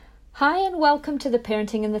Hi and welcome to the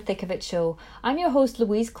Parenting in the Thick of It show. I'm your host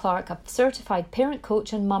Louise Clark, a certified parent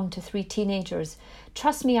coach and mum to 3 teenagers.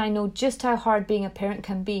 Trust me, I know just how hard being a parent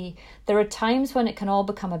can be. There are times when it can all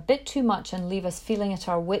become a bit too much and leave us feeling at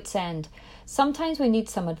our wits' end. Sometimes we need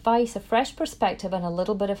some advice, a fresh perspective and a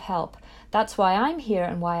little bit of help. That's why I'm here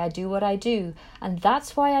and why I do what I do. And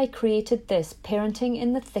that's why I created this Parenting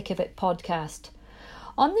in the Thick of It podcast.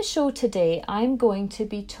 On the show today, I'm going to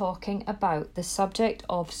be talking about the subject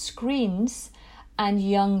of screens and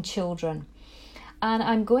young children. And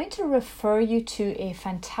I'm going to refer you to a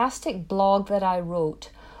fantastic blog that I wrote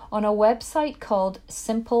on a website called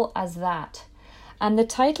Simple as That. And the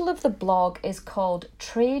title of the blog is called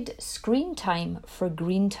Trade Screen Time for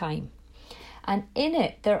Green Time. And in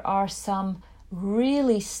it, there are some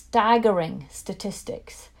really staggering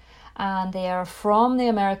statistics. And they are from the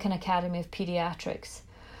American Academy of Pediatrics,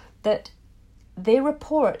 that they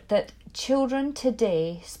report that children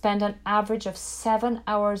today spend an average of 7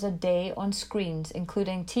 hours a day on screens,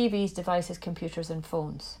 including TVs, devices, computers, and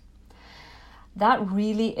phones. That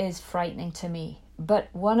really is frightening to me. But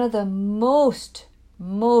one of the most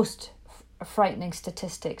frightening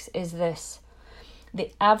statistics is this.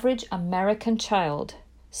 The average American child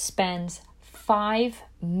spends 5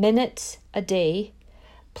 minutes a day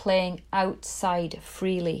playing outside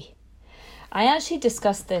freely. I actually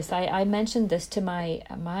discussed this. I mentioned this to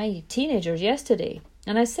my teenagers yesterday.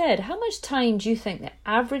 And I said, how much time do you think the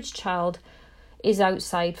average child is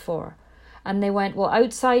outside for? And they went, well,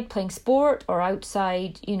 outside playing sport or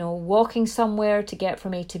outside, walking somewhere to get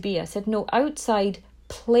from A to B. I said, no, outside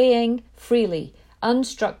playing freely,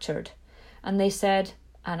 unstructured. And they said,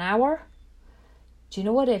 an hour? Do you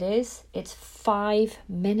know what it is? It's 5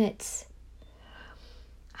 minutes.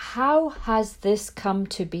 How has this come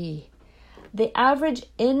to be? The average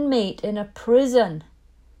inmate in a prison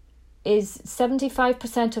is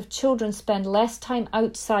 75% of children spend less time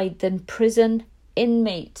outside than prison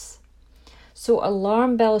inmates. So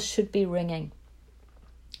alarm bells should be ringing.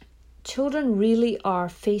 Children really are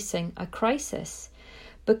facing a crisis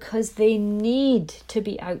because they need to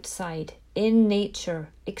be outside in nature,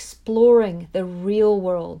 exploring the real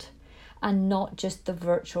world and not just the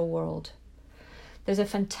virtual world. There's a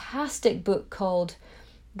fantastic book called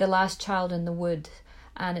The Last Child in the Wood,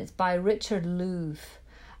 and it's by Richard Louv.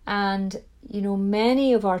 And,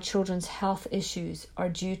 many of our children's health issues are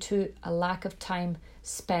due to a lack of time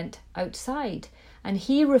spent outside. And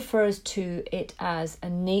he refers to it as a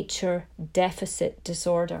nature deficit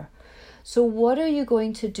disorder. So what are you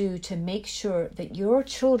going to do to make sure that your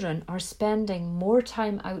children are spending more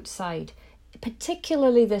time outside,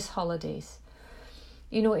 particularly this holidays?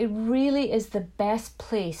 It really is the best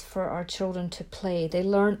place for our children to play. They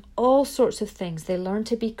learn all sorts of things. They learn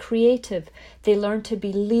to be creative. They learn to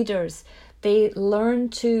be leaders. They learn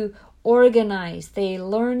to organize. They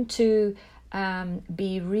learn to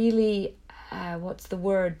be really,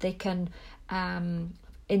 They can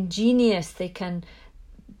ingenious. They can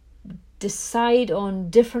decide on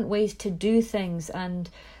different ways to do things, and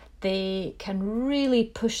they can really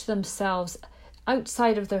push themselves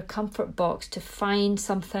outside of their comfort box to find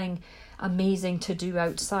something amazing to do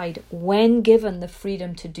outside when given the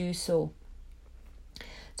freedom to do so.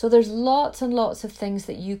 So there's lots and lots of things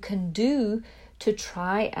that you can do to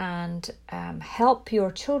try and help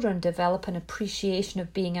your children develop an appreciation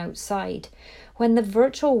of being outside when the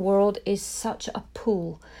virtual world is such a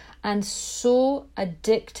pull and so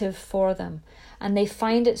addictive for them, and they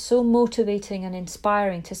find it so motivating and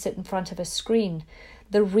inspiring to sit in front of a screen.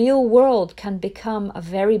 The real world can become a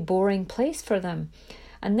very boring place for them.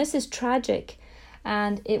 And this is tragic.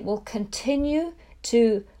 And it will continue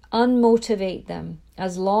to unmotivate them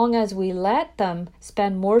as long as we let them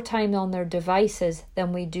spend more time on their devices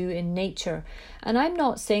than we do in nature. And I'm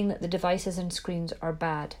not saying that the devices and screens are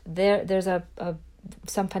bad. There's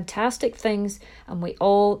some fantastic things, and we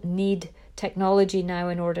all need technology now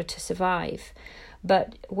in order to survive.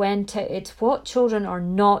 But it's what children are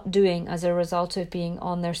not doing as a result of being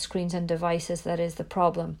on their screens and devices that is the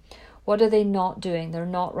problem. What are they not doing? They're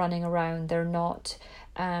not running around. They're not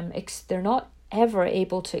ever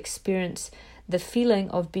able to experience the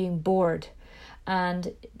feeling of being bored.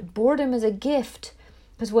 And boredom is a gift,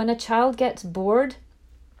 because when a child gets bored,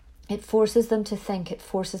 it forces them to think. It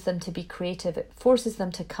forces them to be creative. It forces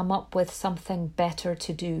them to come up with something better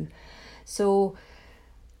to do. So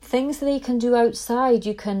things they can do outside,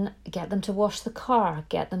 you can get them to wash the car,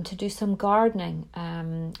 get them to do some gardening.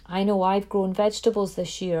 I know I've grown vegetables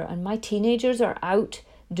this year, and my teenagers are out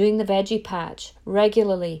doing the veggie patch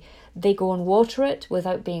regularly. They go and water it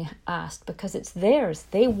without being asked because it's theirs.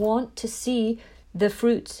 They want to see the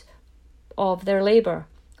fruits of their labour.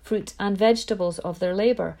 fruits and vegetables of their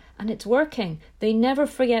labour, and it's working. They never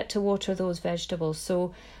forget to water those vegetables.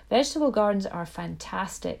 So vegetable gardens are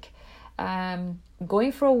fantastic.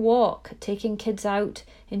 Going for a walk, taking kids out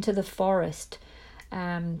into the forest.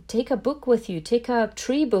 Take a book with you, take a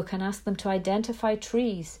tree book and ask them to identify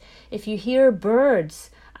trees. If you hear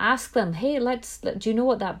birds, ask them, hey, do you know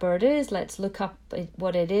what that bird is? Let's look up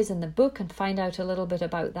what it is in the book and find out a little bit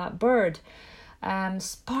about that bird.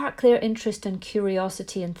 Spark their interest and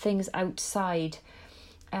curiosity in things outside.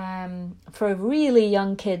 For really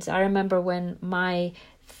young kids, I remember when my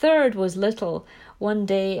third was little, one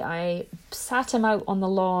day I sat him out on the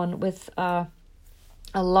lawn with a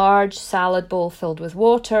large salad bowl filled with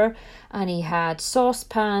water, and he had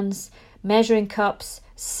saucepans, measuring cups,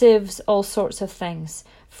 sieves, all sorts of things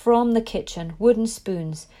from the kitchen, wooden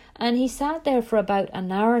spoons, and he sat there for about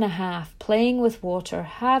an hour and a half playing with water,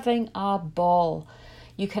 having a ball.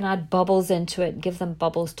 You can add bubbles into it, give them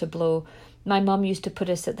bubbles to blow. My mum used to put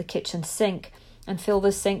us at the kitchen sink and fill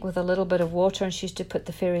the sink with a little bit of water, and she used to put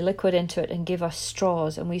the fairy liquid into it and give us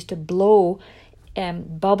straws, and we used to blow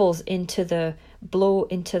bubbles into the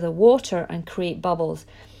water and create bubbles.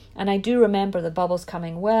 And I do remember the bubbles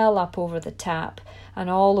coming well up over the tap and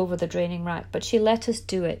all over the draining rack, but she let us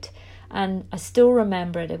do it, and I still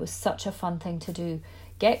remember it. It was such a fun thing to do.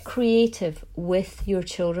 Get creative with your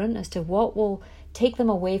children as to what will take them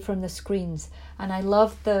away from the screens. And I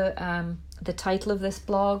love the title of this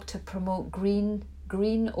blog, to promote green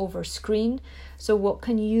over screen. So what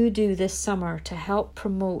can you do this summer to help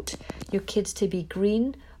promote your kids to be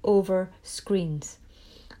green over screens?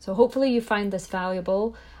 So hopefully you find this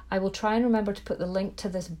valuable. I will try and remember to put the link to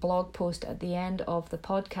this blog post at the end of the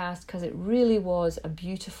podcast, because it really was a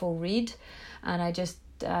beautiful read, and I just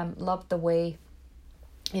loved the way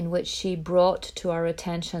in which she brought to our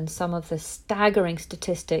attention some of the staggering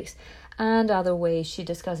statistics and other ways. She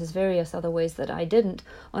discusses various other ways that I didn't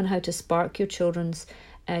on how to spark your children's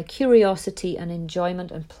curiosity and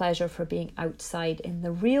enjoyment and pleasure for being outside in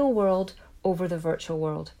the real world over the virtual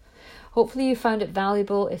world. Hopefully you found it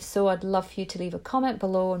valuable. If so, I'd love for you to leave a comment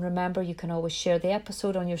below, and remember, you can always share the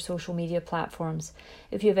episode on your social media platforms.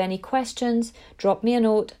 If you have any questions, drop me a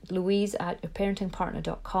note,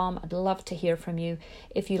 louise@yourparentingpartner.com. I'd love to hear from you.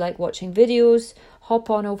 If you like watching videos, hop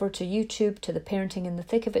on over to YouTube to the Parenting in the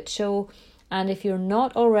Thick of It show. And if you're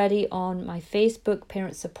not already on my Facebook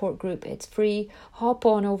parent support group, it's free. Hop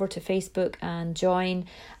on over to Facebook and join.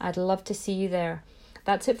 I'd love to see you there.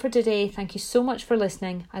 That's it for today. Thank you so much for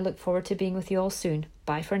listening. I look forward to being with you all soon.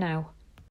 Bye for now.